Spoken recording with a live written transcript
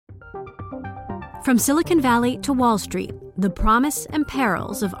From Silicon Valley to Wall Street, the promise and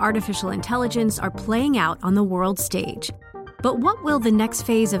perils of artificial intelligence are playing out on the world stage. But what will the next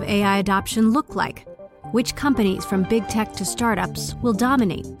phase of AI adoption look like? Which companies, from big tech to startups, will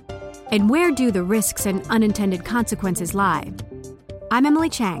dominate? And where do the risks and unintended consequences lie? I'm Emily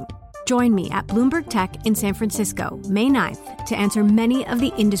Chang. Join me at Bloomberg Tech in San Francisco, May 9th, to answer many of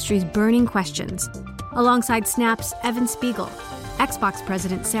the industry's burning questions, alongside Snap's Evan Spiegel, Xbox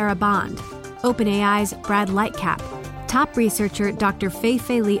President Sarah Bond, OpenAI's Brad Lightcap, top researcher Dr.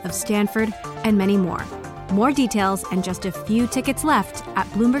 Fei Li of Stanford, and many more. More details and just a few tickets left at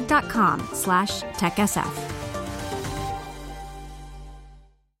Bloomberg.com/TechSF.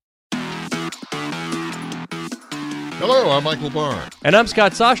 Hello, I'm Michael Barr. And I'm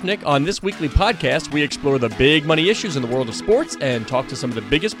Scott Soshnick. On this weekly podcast, we explore the big money issues in the world of sports and talk to some of the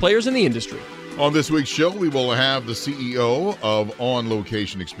biggest players in the industry. On this week's show, we will have the CEO of On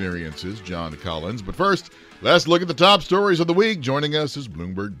Location Experiences, John Collins. But first, let's look at the top stories of the week. Joining us is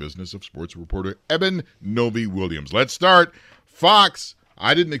Bloomberg Business of Sports reporter Eben Novy-Williams. Let's start. Fox,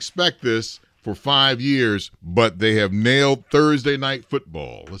 I didn't expect this for 5 years, but they have nailed Thursday night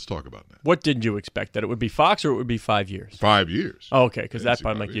football. Let's talk about that. What did you expect? That it would be Fox or it would be 5 years? 5 years. Oh, okay, because that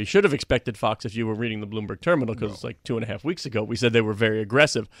part, like, you should have expected Fox if you were reading the Bloomberg Terminal, because it's like 2.5 weeks ago we said they were very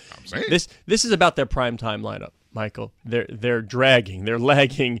aggressive. I'm saying. This is about their primetime lineup, Michael. They're dragging, they're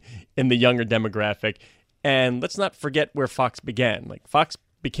lagging in the younger demographic, and let's not forget where Fox began. Like, Fox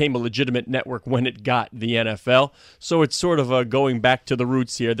became a legitimate network when it got the NFL. So it's sort of going back to the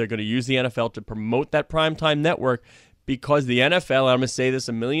roots here. They're going to use the NFL to promote that primetime network because the NFL, I'm going to say this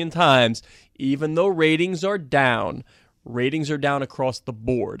a million times, even though ratings are down across the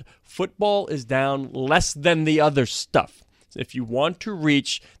board. Football is down less than the other stuff. If you want to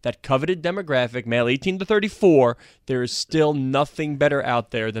reach that coveted demographic, male 18 to 34, there is still nothing better out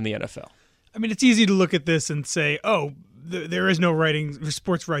there than the NFL. I mean, it's easy to look at this and say, oh, there is no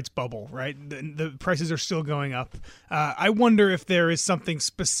sports rights bubble, right? The prices are still going up. I wonder if there is something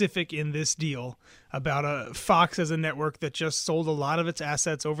specific in this deal about Fox as a network that just sold a lot of its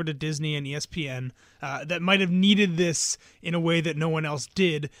assets over to Disney and ESPN that might have needed this in a way that no one else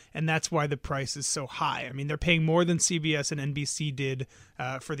did, and that's why the price is so high. I mean, they're paying more than CBS and NBC did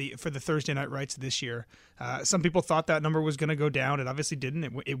for the Thursday night rights this year. Some people thought that number was going to go down. It obviously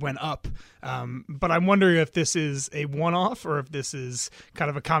didn't. It went up. But I'm wondering if this is a one-off or if this is kind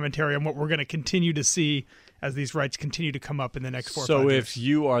of a commentary on what we're going to continue to see as these rights continue to come up in the next 4 or 5 years. So if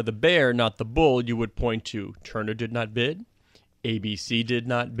you are the bear, not the bull, you would point to Turner did not bid, ABC did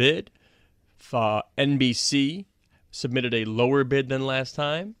not bid, NBC submitted a lower bid than last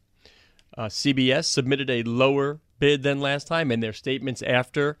time, CBS submitted a lower bid than last time, and their statements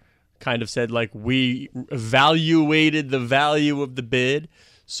after kind of said, like, we evaluated the value of the bid.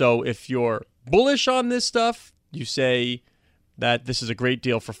 So if you're bullish on this stuff, you say that this is a great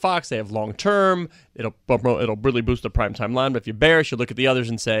deal for Fox. They have long term. It'll really boost the primetime line. But if you're bearish, you look at the others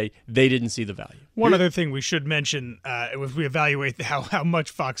and say they didn't see the value. One other thing we should mention if we evaluate how much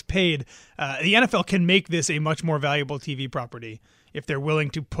Fox paid, the NFL can make this a much more valuable TV property if they're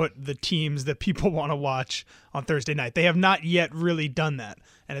willing to put the teams that people want to watch on Thursday night. They have not yet really done that,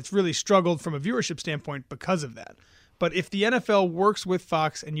 and it's really struggled from a viewership standpoint because of that. But if the NFL works with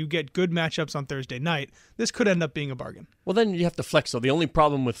Fox and you get good matchups on Thursday night, this could end up being a bargain. Well, then you have to flex, though. The only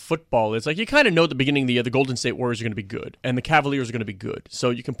problem with football is, like, you kind of know at the beginning of the year the Golden State Warriors are going to be good and the Cavaliers are going to be good, so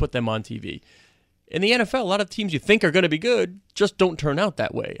you can put them on TV. In the NFL, a lot of teams you think are going to be good just don't turn out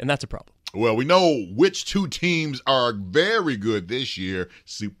that way, and that's a problem. Well, we know which two teams are very good this year.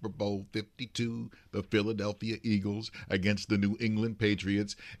 Super Bowl 52, the Philadelphia Eagles against the New England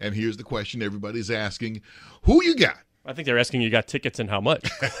Patriots. And here's the question everybody's asking. Who you got? I think they're asking you got tickets and how much.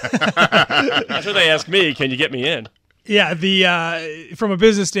 That's what they ask me. Can you get me in? Yeah, from a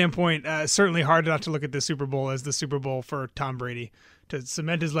business standpoint, certainly hard not to look at the Super Bowl as the Super Bowl for Tom Brady. To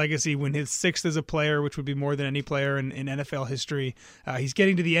cement his legacy, win his 6th as a player, which would be more than any player in NFL history. He's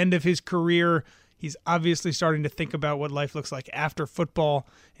getting to the end of his career. He's obviously starting to think about what life looks like after football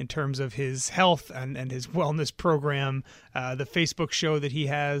in terms of his health and his wellness program, the Facebook show that he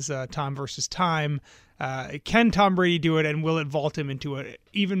has, Tom versus Time. Can Tom Brady do it, and will it vault him into an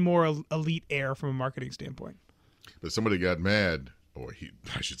even more elite air from a marketing standpoint? But somebody got mad, or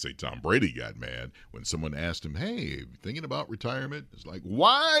I should say Tom Brady got mad, when someone asked him, hey, thinking about retirement? It's like,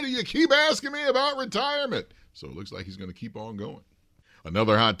 why do you keep asking me about retirement? So it looks like he's going to keep on going.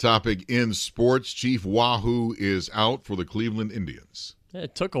 Another hot topic in sports, Chief Wahoo is out for the Cleveland Indians.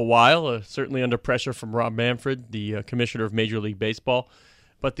 It took a while, certainly under pressure from Rob Manfred, the commissioner of Major League Baseball.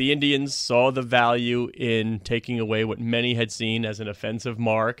 But the Indians saw the value in taking away what many had seen as an offensive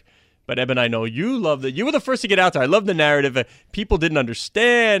mark. But Eben, I know you love you were the first to get out there. I love the narrative. People didn't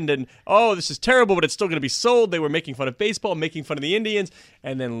understand, and this is terrible, but it's still going to be sold. They were making fun of baseball, making fun of the Indians,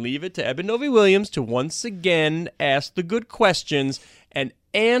 and then leave it to Eben Novy-Williams to once again ask the good questions and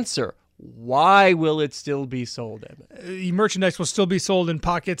answer. Why will it still be sold, Eben? Merchandise will still be sold in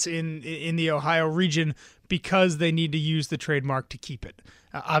pockets in the Ohio region because they need to use the trademark to keep it.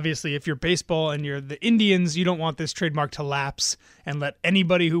 Obviously, if you're baseball and you're the Indians, you don't want this trademark to lapse and let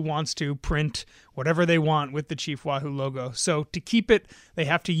anybody who wants to print whatever they want with the Chief Wahoo logo. So to keep it, they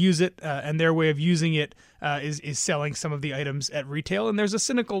have to use it, and their way of using it is selling some of the items at retail. And there's a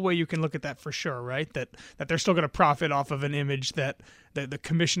cynical way you can look at that for sure, right? That they're still going to profit off of an image that the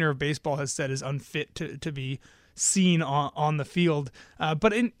commissioner of baseball has said is unfit to be seen on the field.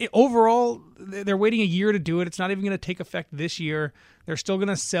 But overall, they're waiting a year to do it. It's not even going to take effect this year. They're still going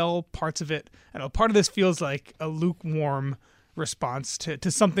to sell parts of it. I know part of this feels like a lukewarm response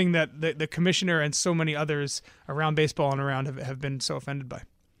to something that the commissioner and so many others around baseball and around have been so offended by.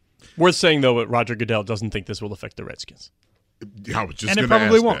 Worth saying, though, that Roger Goodell doesn't think this will affect the Redskins. I was just going to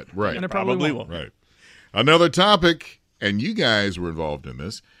ask that. Right. And it probably won't. Right. Another topic, and you guys were involved in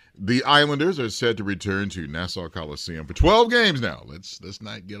this. The Islanders are set to return to Nassau Coliseum for 12 games now. Let's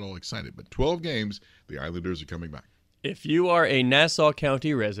not get all excited, but 12 games, the Islanders are coming back. If you are a Nassau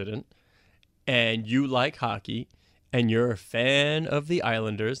County resident and you like hockey and you're a fan of the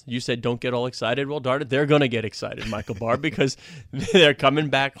Islanders, you said don't get all excited. Well, darn it, they're going to get excited, Michael Barr, because they're coming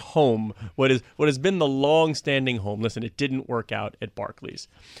back home. What has been the long-standing home. Listen, it didn't work out at Barclays.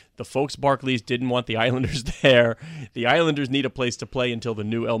 The folks Barclays didn't want the Islanders there. The Islanders need a place to play until the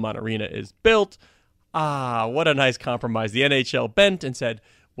new Elmont Arena is built. What a nice compromise. The NHL bent and said,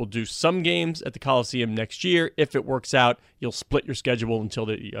 we'll do some games at the Coliseum next year. If it works out, you'll split your schedule until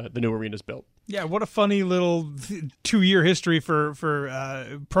the new arena is built. Yeah, what a funny little 2-year history for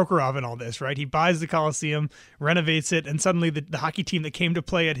Prokhorov and all this, right? He buys the Coliseum, renovates it, and suddenly the hockey team that came to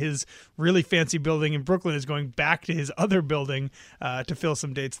play at his really fancy building in Brooklyn is going back to his other building to fill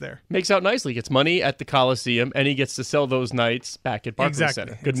some dates there. Makes out nicely. Gets money at the Coliseum, and he gets to sell those nights back at Barclays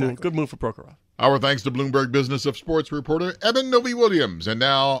Center. Good move for Prokhorov. Our thanks to Bloomberg Business of Sports reporter Eben Novy-Williams. And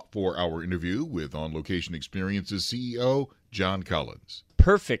now for our interview with On Location Experiences CEO John Collins.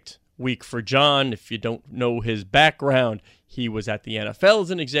 Perfect week for John. If you don't know his background, he was at the NFL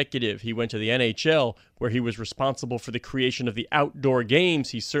as an executive. He went to the NHL, where he was responsible for the creation of the outdoor games.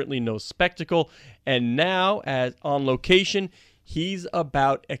 He certainly knows spectacle. And now, as On Location, he's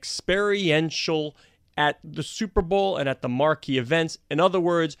about experiential at the Super Bowl and at the marquee events. In other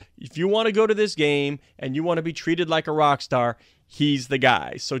words, if you want to go to this game and you want to be treated like a rock star, he's the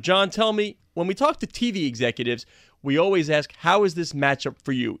guy. So, John, tell me, when we talk to TV executives, we always ask, how is this matchup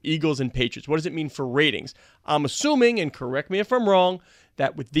for you, Eagles and Patriots? What does it mean for ratings? I'm assuming, and correct me if I'm wrong,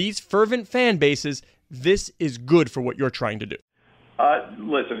 that with these fervent fan bases, this is good for what you're trying to do.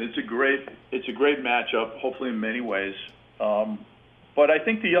 Listen, it's a great matchup, hopefully in many ways. But I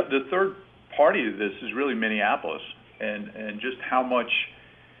think the third party to this is really Minneapolis and just how much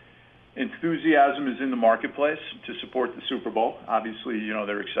enthusiasm is in the marketplace to support the Super Bowl. Obviously,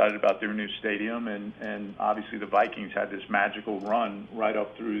 they're excited about their new stadium, and obviously the Vikings had this magical run right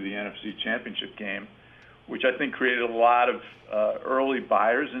up through the NFC Championship game, which I think created a lot of early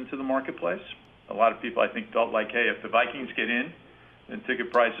buyers into the marketplace. A lot of people, I think, felt like, hey, if the Vikings get in, then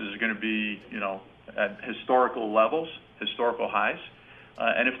ticket prices are going to be, at historical levels, historical highs.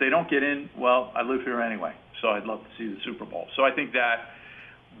 And if they don't get in, well, I live here anyway, so I'd love to see the Super Bowl. So I think that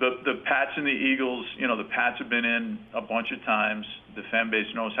the Pats and the Eagles, the Pats have been in a bunch of times. The fan base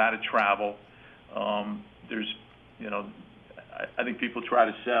knows how to travel. There's, I think people try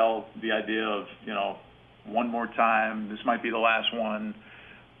to sell the idea of, one more time, this might be the last one,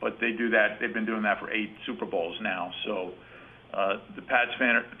 but they do that. They've been doing that for 8 Super Bowls now. So the Pats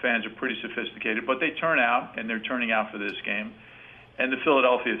fans are pretty sophisticated, but they turn out, and they're turning out for this game. And the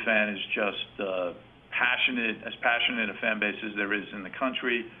Philadelphia fan is just passionate a fan base as there is in the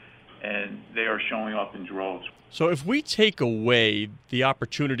country, and they are showing up in droves. So if we take away the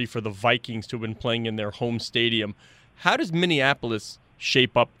opportunity for the Vikings to have been playing in their home stadium, how does Minneapolis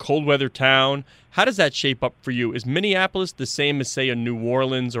shape up? Cold weather town, how does that shape up for you? Is Minneapolis the same as, say, a New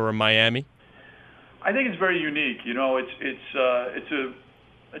Orleans or a Miami? I think it's very unique. It's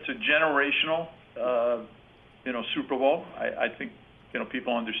a generational Super Bowl. I think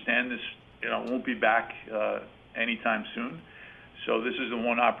people understand this. Won't be back anytime soon. So this is the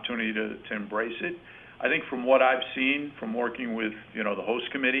one opportunity to embrace it. I think from what I've seen from working with the host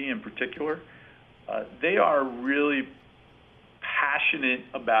committee in particular, they are really passionate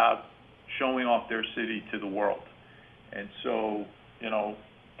about showing off their city to the world. And so,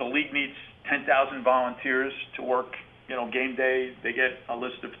 the league needs 10,000 volunteers to work, game day. They get a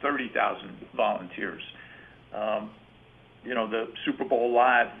list of 30,000 volunteers. The Super Bowl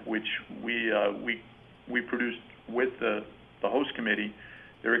Live, which we produced with the host committee,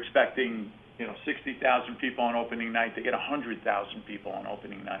 they're expecting 60,000 people on opening night. They get 100,000 people on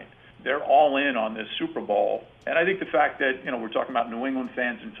opening night. They're all in on this Super Bowl, and I think the fact that we're talking about New England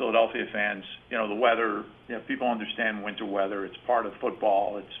fans and Philadelphia fans, the weather, people understand winter weather. It's part of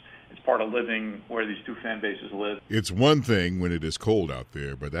football. It's part of living where these two fan bases live. It's one thing when it is cold out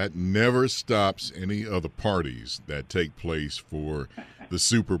there, but that never stops any of the parties that take place for the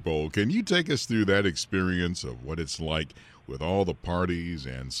Super Bowl. Can you take us through that experience of what it's like with all the parties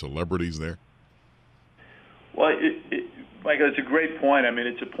and celebrities there? Well, Michael, it's a great point. I mean,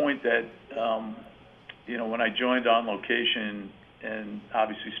 it's a point that, when I joined On Location and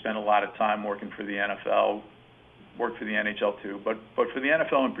obviously spent a lot of time working for the NFL, worked for the NHL too, but for the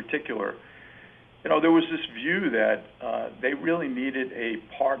NFL in particular, there was this view that they really needed a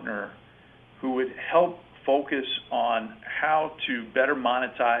partner who would help focus on how to better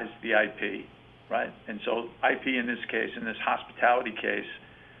monetize the IP, right? And so IP in this case, in this hospitality case,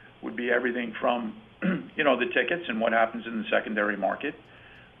 would be everything from the tickets and what happens in the secondary market.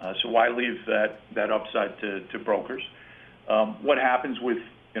 So why leave that upside to brokers? What happens with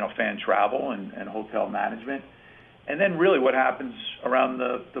fan travel and hotel management, and then really what happens around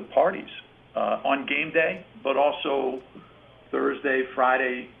the parties on game day, but also Thursday,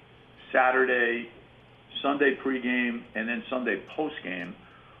 Friday, Saturday, Sunday pregame, and then Sunday postgame,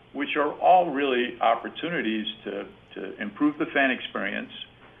 which are all really opportunities to improve the fan experience.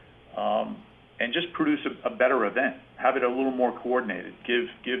 And just produce a better event, have it a little more coordinated,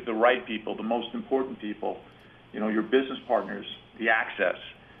 give the right people, the most important people, your business partners, the access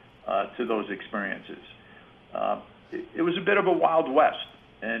to those experiences. It was a bit of a Wild West,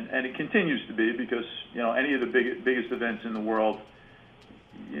 and it continues to be because, any of the biggest events in the world,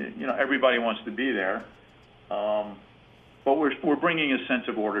 everybody wants to be there. But we're bringing a sense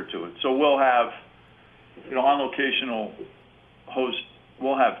of order to it. So we'll have, On Location will host.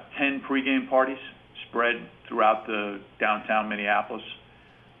 We'll have 10 pregame parties spread throughout the downtown Minneapolis,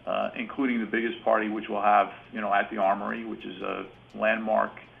 including the biggest party, which we'll have, at the Armory, which is a landmark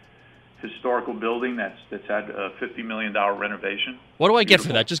historical building that's had a $50 million renovation. What do I get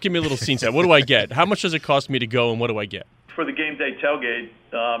for that? Just give me a little scene set. What do I get? How much does it cost me to go, and what do I get? For the game day tailgate,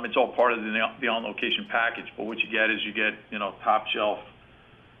 it's all part of the On Location package. But what you get is top shelf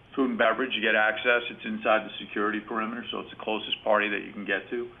food and beverage. You get access. It's inside the security perimeter, so it's the closest party that you can get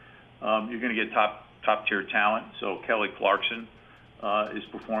to. You're going to get top tier talent. So Kelly Clarkson is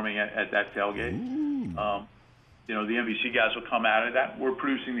performing at that tailgate. The NBC guys will come out of that. We're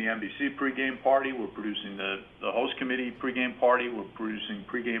producing the NBC pregame party. We're producing the host committee pregame party. We're producing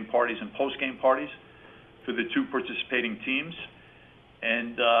pregame parties and postgame parties for the two participating teams.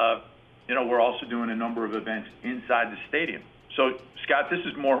 And, we're also doing a number of events inside the stadium. So, Scott, this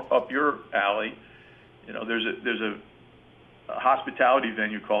is more up your alley. There's a hospitality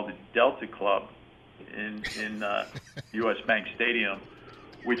venue called the Delta Club in U.S. Bank Stadium,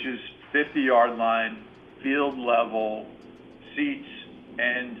 which is 50-yard line, field level, seats,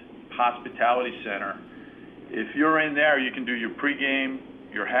 and hospitality center. If you're in there, you can do your pregame,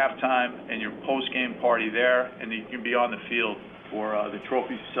 your halftime, and your postgame party there, and you can be on the field for the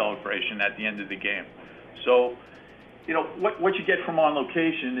trophy celebration at the end of the game. So, what you get from On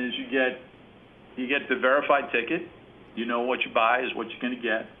Location is you get the verified ticket. What you buy is what you're going to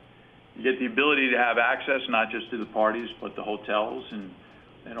get. You get the ability to have access not just to the parties, but the hotels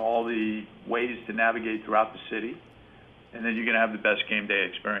and all the ways to navigate throughout the city. And then you're going to have the best game day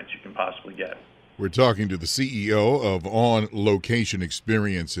experience you can possibly get. We're talking to the CEO of On Location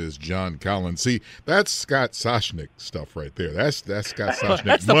Experiences, John Collins. See, that's Scott Soshnick stuff right there. That's Scott Soshnick.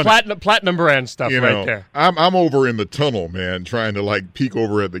 That's the platinum brand stuff right there. I'm over in the tunnel, man, trying to peek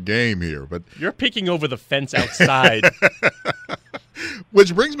over at the game here. But you're peeking over the fence outside.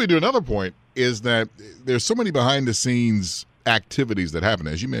 Which brings me to another point, is that there's so many behind-the-scenes activities that happen.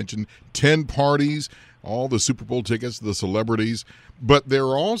 As you mentioned, 10 parties, all the Super Bowl tickets, the celebrities, but there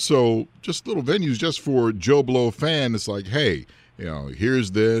are also just little venues just for Joe Blow fan. It's like, hey,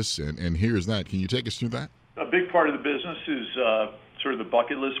 here's this and here's that. Can you take us through that? A big part of the business is sort of the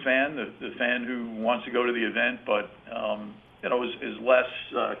bucket list fan, the fan who wants to go to the event, but is less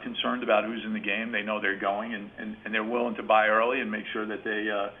concerned about who's in the game. They know they're going, and they're willing to buy early and make sure that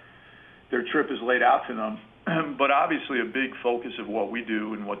their trip is laid out for them. But obviously a big focus of what we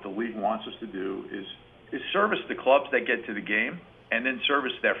do and what the league wants us to do is service the clubs that get to the game and then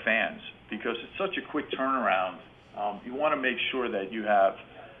service their fans, because it's such a quick turnaround. You want to make sure that you have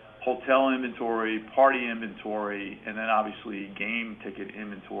hotel inventory, party inventory, and then obviously game ticket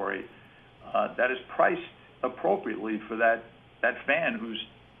inventory that is priced appropriately for that fan who's,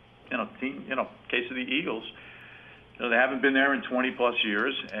 team, case of the Eagles, they haven't been there in 20 plus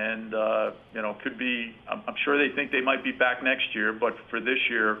years, and could be. I'm sure they think they might be back next year, but for this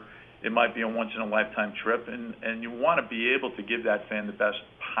year, it might be a once in a lifetime trip, and you want to be able to give that fan the best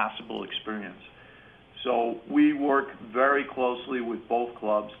possible experience. So we work very closely with both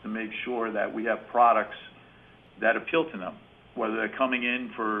clubs to make sure that we have products that appeal to them, whether they're coming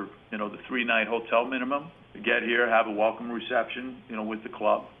in for, the 3-night hotel minimum, to get here, have a welcome reception, with the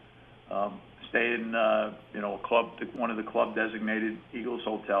club, stay in, a club, one of the club designated Eagles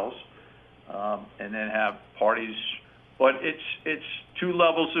hotels, and then have parties. But it's two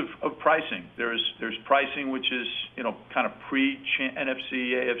levels of pricing. There's pricing which is, kind of pre-NFC,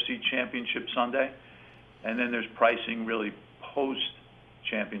 AFC Championship Sunday. And then there's pricing really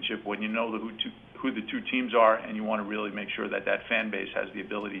post-championship when you know who the two teams are, and you want to really make sure that fan base has the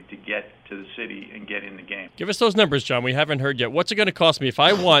ability to get to the city and get in the game. Give us those numbers, John. We haven't heard yet. What's it going to cost me if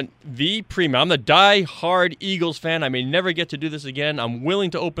I want the premium? I'm the die-hard Eagles fan. I may never get to do this again. I'm willing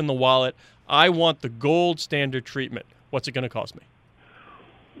to open the wallet. I want the gold standard treatment. What's it going to cost me?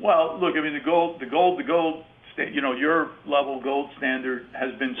 Well, look, I mean, the gold, your level gold standard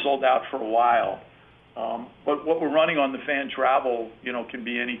has been sold out for a while. But what we're running on the fan travel, can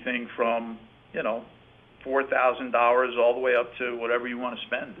be anything from, $4,000 all the way up to whatever you want to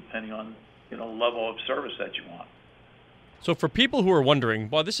spend, depending on, level of service that you want. So for people who are wondering,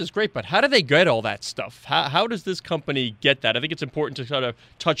 well, this is great, but how do they get all that stuff? How does this company get that? I think it's important to sort of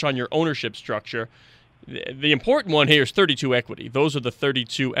touch on your ownership structure. The important one here is 32 Equity. Those are the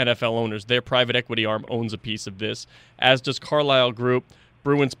 32 NFL owners. Their private equity arm owns a piece of this, as does Carlyle Group,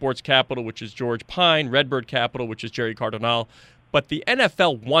 Bruin Sports Capital, which is George Pine, Redbird Capital, which is Jerry Cardinal. But the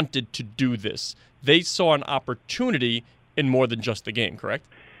NFL wanted to do this. They saw an opportunity in more than just the game, correct?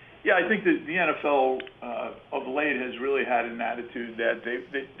 Yeah, I think that the NFL of late has really had an attitude that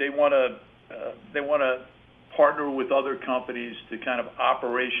they want to partner with other companies to kind of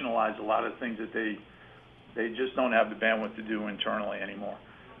operationalize a lot of things that they just don't have the bandwidth to do internally anymore.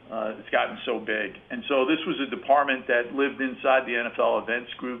 It's gotten so big. And so this was a department that lived inside the NFL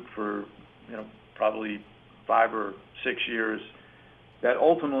events group for, probably 5 or 6 years, that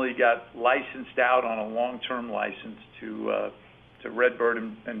ultimately got licensed out on a long-term license to Redbird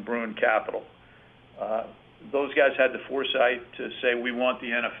and Bruin Capital. Those guys had the foresight to say, we want the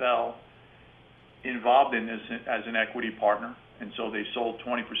NFL involved in this as an equity partner. And so they sold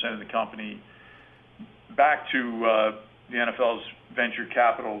 20% of the company back to the NFL's venture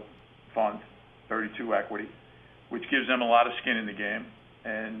capital fund, 32 Equity, which gives them a lot of skin in the game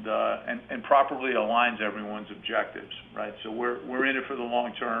and properly aligns everyone's objectives, right? So we're in it for the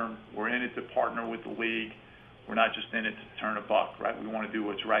long term. We're in it to partner with the league. We're not just in it to turn a buck, right? We want to do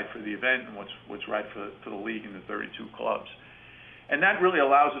what's right for the event and what's right for the league and the 32 clubs. And that really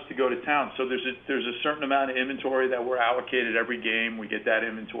allows us to go to town. So there's a certain amount of inventory that we're allocated every game. We get that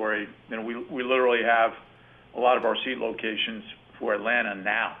inventory. We literally have a lot of our seat locations for Atlanta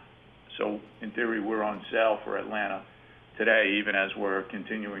now. So in theory, we're on sale for Atlanta today, even as we're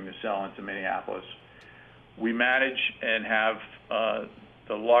continuing to sell into Minneapolis. We manage and have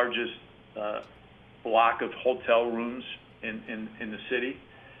the largest block of hotel rooms in the city.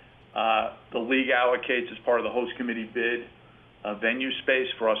 The league allocates, as part of the host committee bid, venue space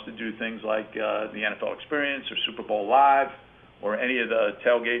for us to do things like the NFL Experience or Super Bowl Live or any of the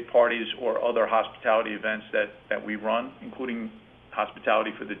tailgate parties or other hospitality events that we run, including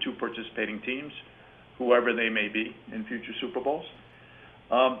hospitality for the 2 participating teams, whoever they may be in future Super Bowls.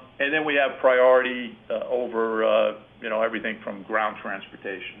 And then we have priority over everything from ground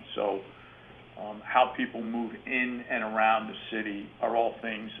transportation. So how people move in and around the city are all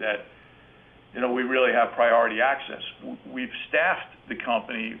things that we really have priority access. We've staffed the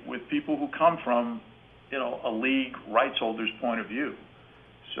company with people who come from, a league rights holder's point of view.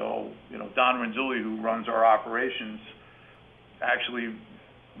 So, Don Renzulli, who runs our operations, actually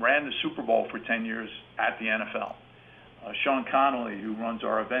ran the Super Bowl for 10 years at the NFL. Sean Connolly, who runs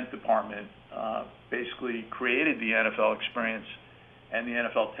our event department, basically created the NFL Experience and the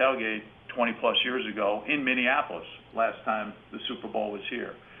NFL Tailgate 20-plus years ago in Minneapolis, last time the Super Bowl was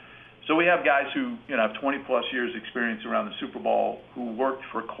here. So we have guys who have 20-plus years experience around the Super Bowl, who worked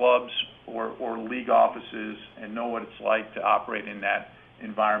for clubs or league offices and know what it's like to operate in that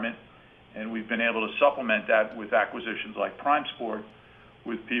environment. And we've been able to supplement that with acquisitions like Prime Sport,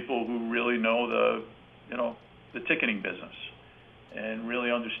 with people who really know the ticketing business. and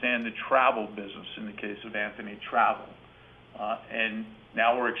really understand the travel business in the case of Anthony Travel. And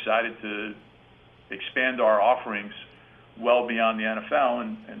now we're excited to expand our offerings well beyond the NFL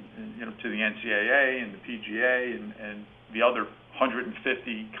and to the NCAA and the PGA and the other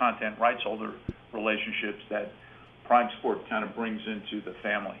 150 content rights holder relationships that Prime Sport kind of brings into the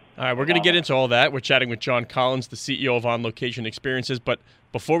family. All right, we're going to get into all that. We're chatting with John Collins, the CEO of On Location Experiences. But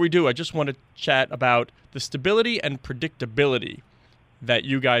before we do, I just want to chat about the stability and predictability that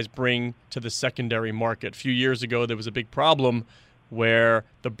you guys bring to the secondary market. A few years ago, there was a big problem where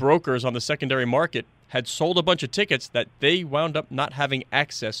the brokers on the secondary market had sold a bunch of tickets that they wound up not having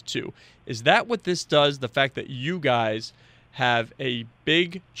access to. Is that what this does, the fact that you guys have a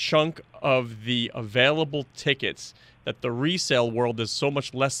big chunk of the available tickets, that the resale world is so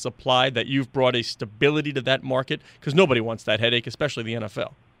much less supply, that you've brought a stability to that market? Because nobody wants that headache, especially the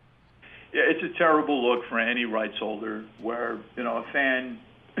NFL. Yeah, it's a terrible look for any rights holder where, a fan,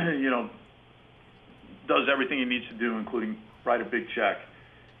 does everything he needs to do, including write a big check,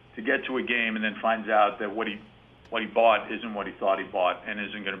 to get to a game and then finds out that what he bought isn't what he thought he bought and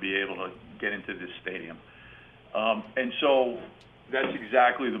isn't going to be able to get into this stadium. And so that's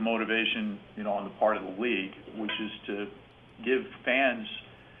exactly the motivation, on the part of the league, which is to give fans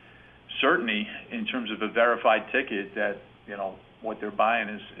certainty in terms of a verified ticket that, what they're buying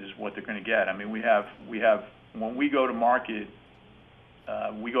is what they're going to get. I mean, we have when we go to market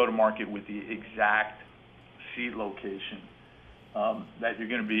with the exact seat location that you're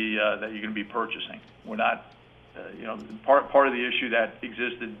going to be purchasing. We're not, part of the issue that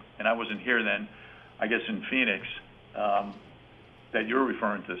existed, and I wasn't here then, I guess in Phoenix, that you're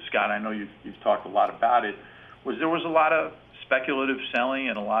referring to, Scott. I know you've talked a lot about it. There was a lot of speculative selling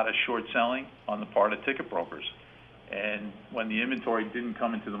and a lot of short selling on the part of ticket brokers, and when the inventory didn't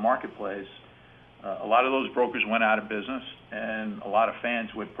come into the marketplace, a lot of those brokers went out of business, and a lot of fans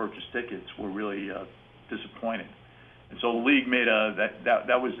who had purchased tickets were really disappointed. And so the league made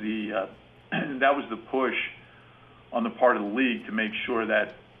that was the push on the part of the league to make sure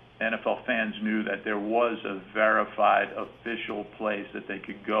that NFL fans knew that there was a verified official place that they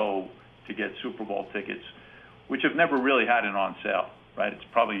could go to get Super Bowl tickets, which have never really had an on sale, right? It's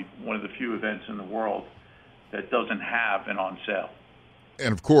probably one of the few events in the world that doesn't have an on sale.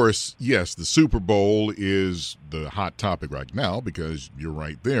 And of course, yes, the Super Bowl is the hot topic right now because you're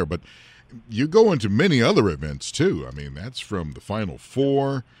right there, but you go into many other events too. I mean, that's from the Final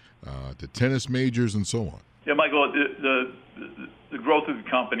Four to tennis majors and so on. Yeah, Michael, the growth of the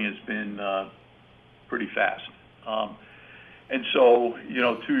company has been pretty fast. And so,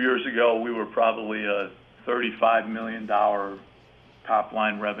 2 years ago, we were probably a $35 million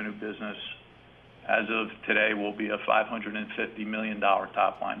top-line revenue business. As of today, we'll be a $550 million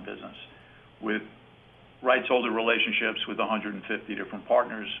top-line business with rights holder relationships with 150 different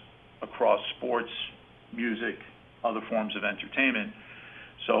partners across sports, music, other forms of entertainment.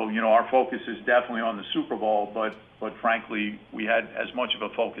 So, our focus is definitely on the Super Bowl, but frankly, we had as much of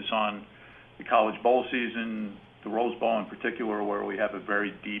a focus on the College Bowl season, the Rose Bowl in particular, where we have a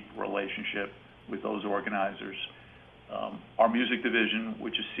very deep relationship with those organizers. Our music division,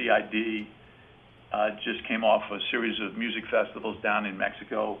 which is CID, just came off a series of music festivals down in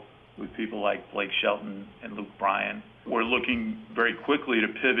Mexico with people like Blake Shelton and Luke Bryan. We're looking very quickly to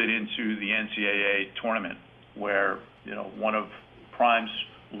pivot into the NCAA tournament, where one of Prime's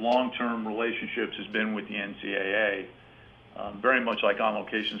long-term relationships has been with the NCAA, very much like On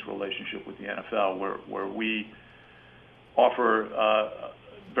Location's relationship with the NFL, where we offer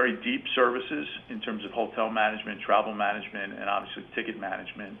very deep services in terms of hotel management, travel management, and obviously ticket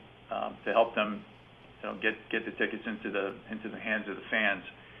management to help them get the tickets into the hands of the fans.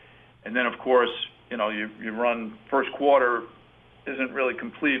 And then, of course, you run first quarter isn't really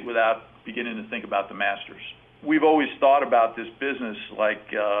complete without beginning to think about the Masters. We've always thought about this business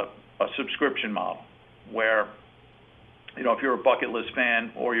like a subscription model, where, if you're a bucket list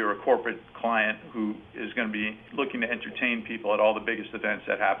fan or you're a corporate client who is going to be looking to entertain people at all the biggest events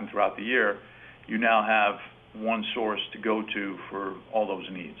that happen throughout the year, you now have one source to go to for all those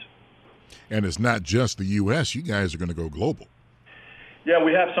needs. And it's not just the U.S. You guys are going to go global. Yeah,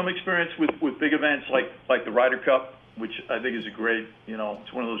 we have some experience with big events like the Ryder Cup, which I think is a great,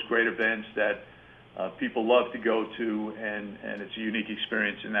 it's one of those great events that people love to go to, and it's a unique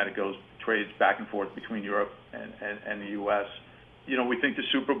experience in that it trades back and forth between Europe and the U.S. We think the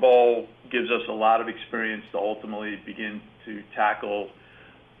Super Bowl gives us a lot of experience to ultimately begin to tackle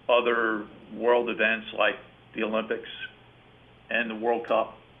other world events like the Olympics and the World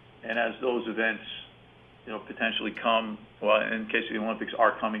Cup. And as those events, potentially come, well, in the case of the Olympics,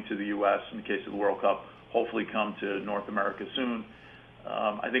 are coming to the U.S., in the case of the World Cup, hopefully come to North America soon,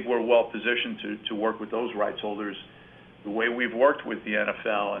 I think we're well positioned to work with those rights holders the way we've worked with the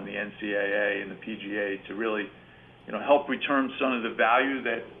NFL and the NCAA and the PGA to really, help return some of the value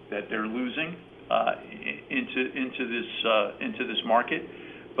that they're losing into this market,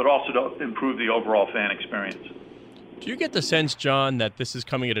 but also to improve the overall fan experience. Do you get the sense, John, that this is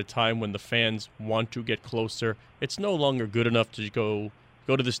coming at a time when the fans want to get closer? It's no longer good enough to go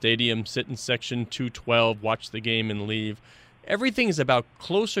to the stadium, sit in section 212, watch the game, and leave. Everything is about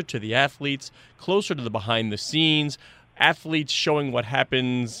closer to the athletes, closer to the behind the scenes, athletes showing what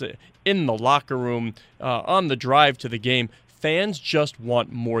happens in the locker room, on the drive to the game. Fans just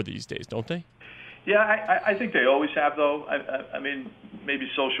want more these days, don't they? Yeah, I think they always have, though. I mean, maybe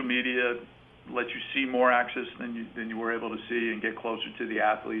social media lets you see more access than you were able to see and get closer to the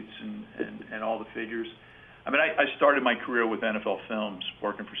athletes and all the figures. I mean, I started my career with NFL Films,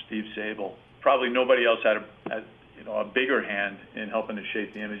 working for Steve Sable. Probably nobody else had a bigger hand in helping to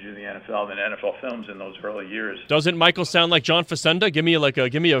shape the image of the NFL than NFL Films in those early years. Doesn't Michael sound like John Facenda? Give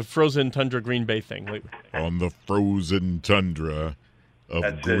me a frozen tundra Green Bay thing. On the frozen tundra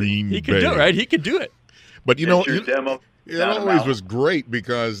of Green Bay. He could do it, right? He could do it. But demo. It always was great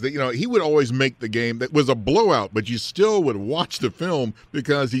because he would always make the game that was a blowout, but you still would watch the film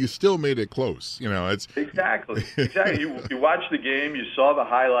because he still made it close. It's exactly. You watch the game, you saw the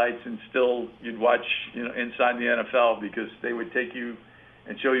highlights, and still you'd watch inside the NFL because they would take you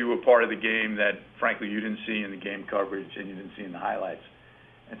and show you a part of the game that frankly you didn't see in the game coverage and you didn't see in the highlights.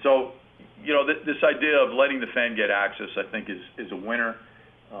 And so this idea of letting the fan get access, I think, is a winner.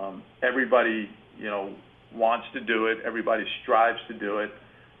 Everybody wants to do it. Everybody strives to do it.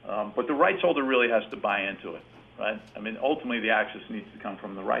 But the rights holder really has to buy into it, right? I mean, ultimately the access needs to come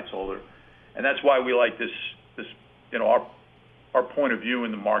from the rights holder. And that's why we like this our point of view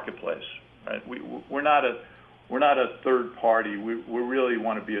in the marketplace, right? We're not a third party. We really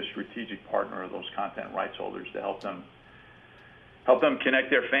want to be a strategic partner of those content rights holders to help them connect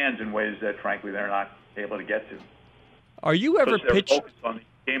their fans in ways that frankly they're not able to get to. Are you ever pitched on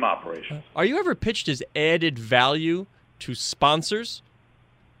the game operation? Are you ever pitched as added value to sponsors?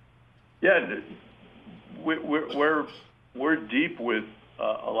 Yeah, we're deep with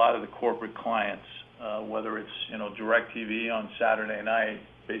a lot of the corporate clients. Whether it's DirecTV on Saturday night,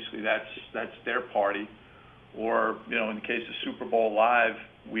 basically that's their party, or in the case of Super Bowl Live,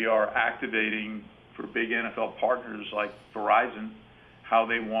 we are activating for big NFL partners like Verizon how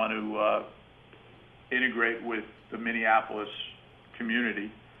they want to integrate with the Minneapolis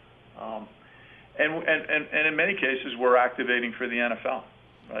community, and in many cases we're activating for the NFL,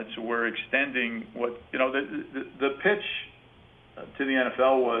 right? So we're extending what the pitch to the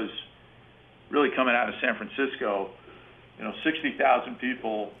NFL was really coming out of San Francisco. 60,000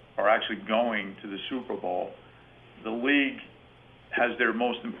 people are actually going to the Super Bowl. The league has their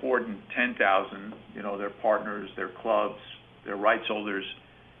most important 10,000. Their partners, their clubs, their rights holders.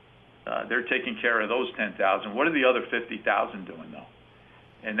 They're taking care of those 10,000. What are the other 50,000 doing, though?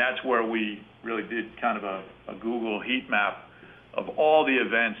 And that's where we really did kind of a Google heat map of all the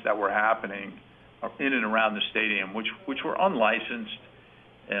events that were happening in and around the stadium, which were unlicensed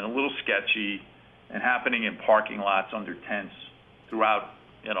and a little sketchy and happening in parking lots under tents throughout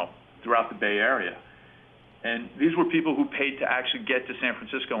the Bay Area. And these were people who paid to actually get to San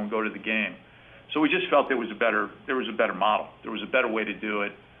Francisco and go to the game. So we just felt there was a better model. There was a better way to do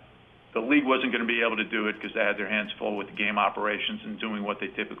it. The league wasn't going to be able to do it because they had their hands full with the game operations and doing what they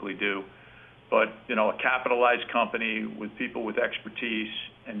typically do. But, a capitalized company with people with expertise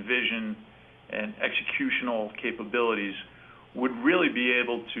and vision and executional capabilities would really be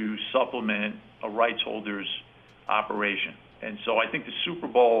able to supplement a rights holder's operation. And so I think the Super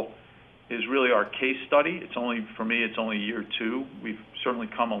Bowl is really our case study. For me, it's only year 2. We've certainly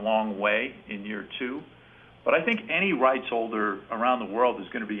come a long way in year 2. But I think any rights holder around the world is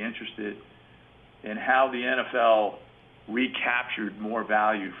going to be interested in how the NFL recaptured more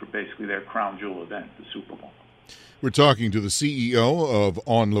value for basically their crown jewel event, the Super Bowl. We're talking to the CEO of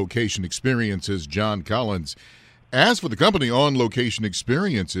On Location Experiences, John Collins. As for the company On Location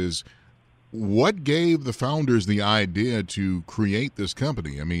Experiences, what gave the founders the idea to create this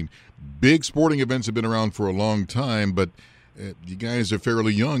company? I mean, big sporting events have been around for a long time, but you guys are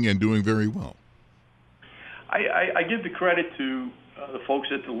fairly young and doing very well. I give the credit to the folks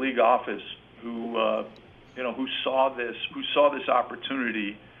at the league office who saw this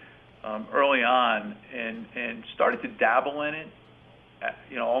opportunity early on and started to dabble in it,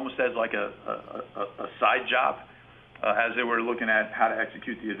 almost as like a side job as they were looking at how to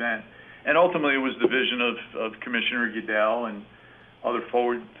execute the event. And ultimately, it was the vision of Commissioner Goodell and other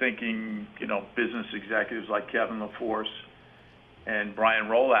forward-thinking, business executives like Kevin LaForce. and Brian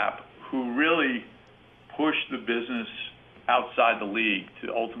Rolap, who really pushed the business outside the league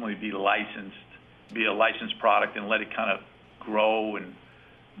to ultimately be a licensed product and let it kind of grow and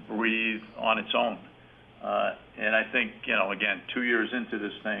breathe on its own. And I think, again, 2 years into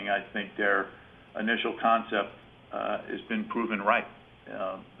this thing, I think their initial concept has been proven right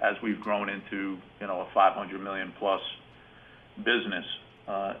as we've grown into, a 500 million plus business.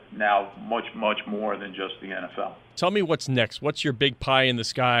 Now much more than just the NFL. Tell me what's next. What's your big pie in the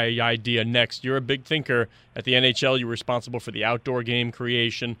sky idea next? You're a big thinker at the NHL. You're responsible for the outdoor game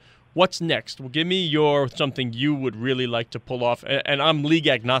creation. What's next? Well, give me something you would really like to pull off. And I'm league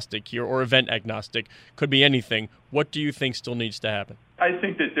agnostic here, or event agnostic. Could be anything. What do you think still needs to happen? I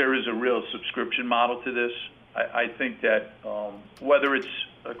think that there is a real subscription model to this. I think that whether it's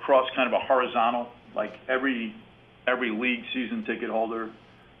across kind of a horizontal, like every league season ticket holder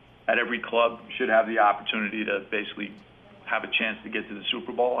at every club should have the opportunity to basically have a chance to get to the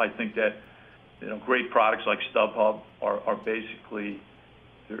Super Bowl. I think that great products like StubHub are basically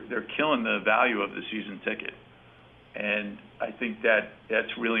they're killing the value of the season ticket, and I think that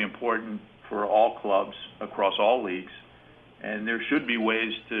that's really important for all clubs across all leagues. And there should be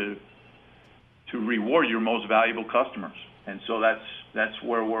ways to reward your most valuable customers. And so that's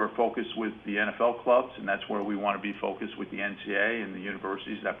where we're focused with the NFL clubs, and that's where we want to be focused with the NCAA and the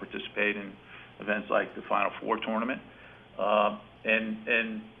universities that participate in events like the Final Four tournament,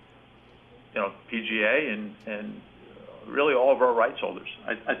 and PGA and really all of our rights holders.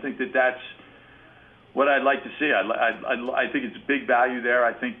 I think that's what I'd like to see. I think it's big value there.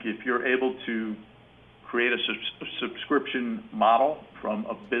 I think if you're able to create a subscription model from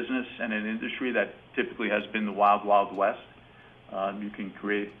a business and an industry that typically has been the wild, wild west, you can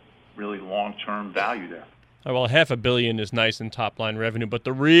create really long-term value there. Oh, well, $500 million is nice in top-line revenue, but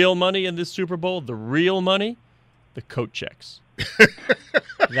the real money in this Super Bowl, the real money, the coat checks.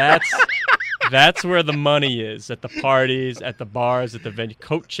 That's where the money is, at the parties, at the bars, at the venue.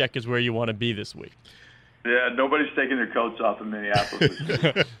 Coat check is where you want to be this week. Yeah, nobody's taking their coats off in Minneapolis.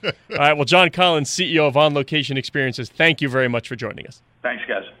 All right, well, John Collins, CEO of On Location Experiences, thank you very much for joining us. Thanks,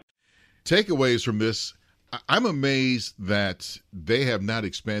 guys. Takeaways from this, I'm amazed that they have not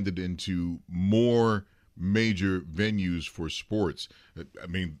expanded into more major venues for sports. I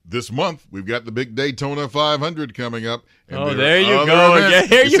mean, this month we've got the big Daytona 500 coming up. And there you go again.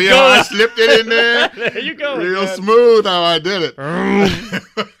 Here you see go. How I slipped it in there? There you go. Real again. smooth how I did it.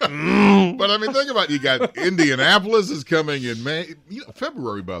 But I mean, think about it. You got Indianapolis is coming in May.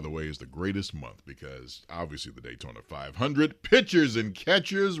 February, by the way, is the greatest month because obviously the Daytona 500 pitchers and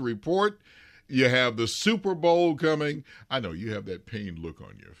catchers report. You have the Super Bowl coming. I know you have that pained look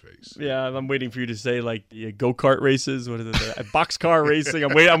on your face. Yeah, I'm waiting for you to say like go-kart races. What is it? Boxcar racing.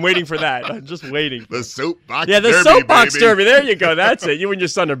 I'm waiting for that. I'm just waiting. The soapbox. Yeah, the derby, soapbox baby. derby. There you go. That's it. You and your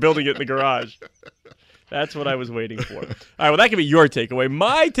son are building it in the garage. That's what I was waiting for. All right, well, that could be your takeaway.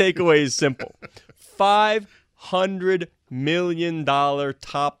 My takeaway is simple. $500 million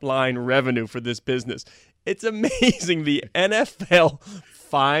top-line revenue for this business. It's amazing. The NFL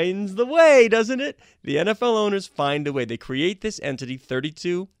finds the way, doesn't it? The NFL owners find a way. They create this entity,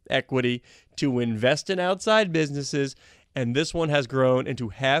 32 Equity, to invest in outside businesses, and this one has grown into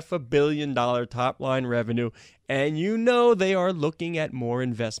 $500 million top-line revenue, and they are looking at more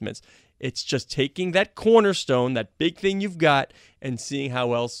investments. It's just taking that cornerstone, that big thing you've got, and seeing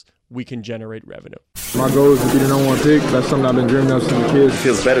how else we can generate revenue. My goal is to be the number one pick. That's something I've been dreaming of since a kid. It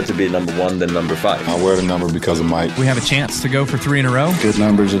feels better to be number one than number 5. I wear the number because of Mike. We have a chance to go for 3 in a row. Good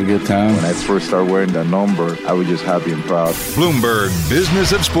numbers at a good time. When I first started wearing that number, I was just happy and proud. Bloomberg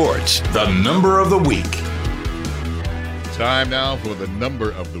Business of Sports, the number of the week. Time now for the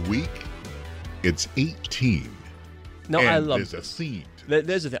number of the week. It's 18. No, and I love there's this. a theme.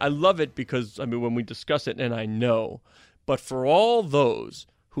 There's a thing. I love it because, when we discuss it, and I know, but for all those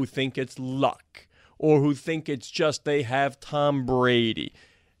who think it's luck or who think it's just they have Tom Brady,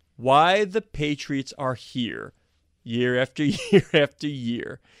 why the Patriots are here year after year after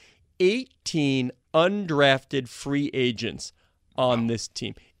year. 18 undrafted free agents on this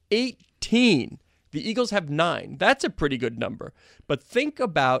team. 18. The Eagles have 9. That's a pretty good number. But think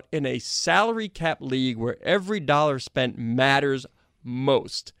about in a salary cap league where every dollar spent matters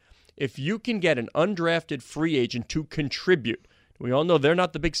most. If you can get an undrafted free agent to contribute, we all know they're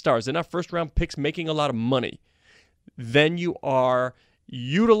not the big stars. They're not first-round picks making a lot of money. Then you are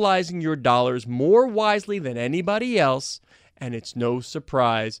utilizing your dollars more wisely than anybody else, and it's no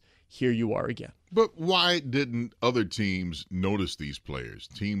surprise, here you are again. But why didn't other teams notice these players?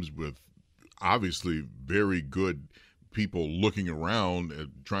 Teams with obviously very good people looking around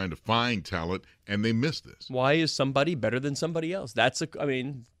trying to find talent, and they miss this. Why is somebody better than somebody else?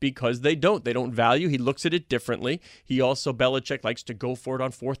 Because they don't value. He looks at it differently. He also, Belichick likes to go for it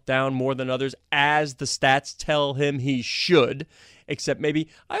on fourth down more than others, as the stats tell him he should. Except maybe,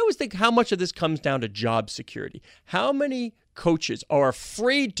 I always think how much of this comes down to job security. How many coaches are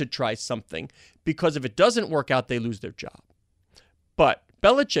afraid to try something because if it doesn't work out, they lose their job? But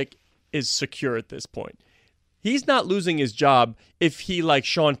Belichick is secure at this point. He's not losing his job if he, like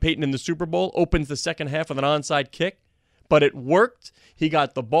Sean Payton in the Super Bowl, opens the second half with an onside kick. But it worked. He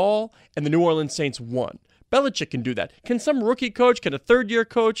got the ball, and the New Orleans Saints won. Belichick can do that. Can some rookie coach, can a third-year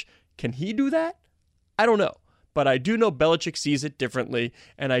coach, can he do that? I don't know. But I do know Belichick sees it differently,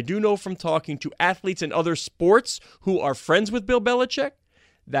 and I do know from talking to athletes in other sports who are friends with Bill Belichick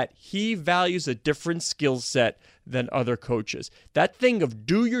that he values a different skill set than other coaches. That thing of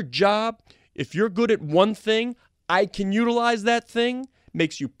do your job, if you're good at one thing, I can utilize that thing,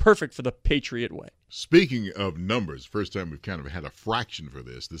 makes you perfect for the Patriot way. Speaking of numbers, first time we've kind of had a fraction for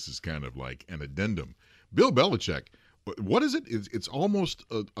this. This is kind of like an addendum. Bill Belichick, what is it? It's almost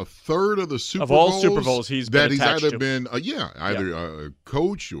a third of the Super Bowls. Of all Super Bowls he's either been a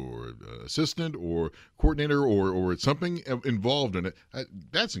coach or assistant or coordinator or something involved in it.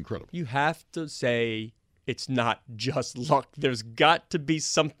 That's incredible. You have to say it's not just luck. There's got to be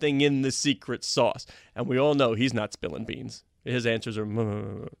something in the secret sauce. And we all know he's not spilling beans. His answers are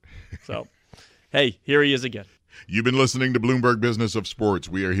so. Hey, here he is again. You've been listening to Bloomberg Business of Sports.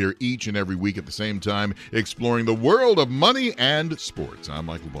 We are here each and every week at the same time, exploring the world of money and sports. I'm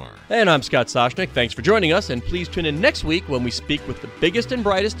Michael Barr. And I'm Scott Soshnick. Thanks for joining us, and please tune in next week when we speak with the biggest and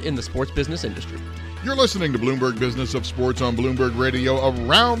brightest in the sports business industry. You're listening to Bloomberg Business of Sports on Bloomberg Radio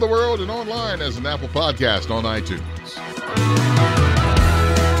around the world and online as an Apple podcast on iTunes.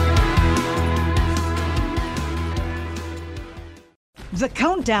 The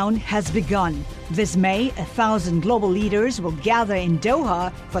countdown has begun. This May, 1,000 global leaders will gather in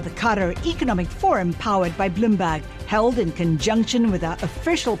Doha for the Qatar Economic Forum powered by Bloomberg, held in conjunction with our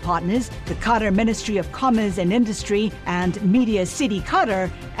official partners, the Qatar Ministry of Commerce and Industry and Media City Qatar,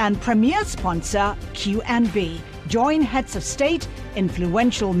 and premier sponsor QNB. Join heads of state,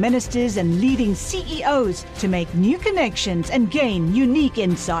 influential ministers, and leading CEOs to make new connections and gain unique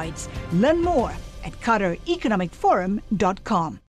insights. Learn more at QatarEconomicForum.com.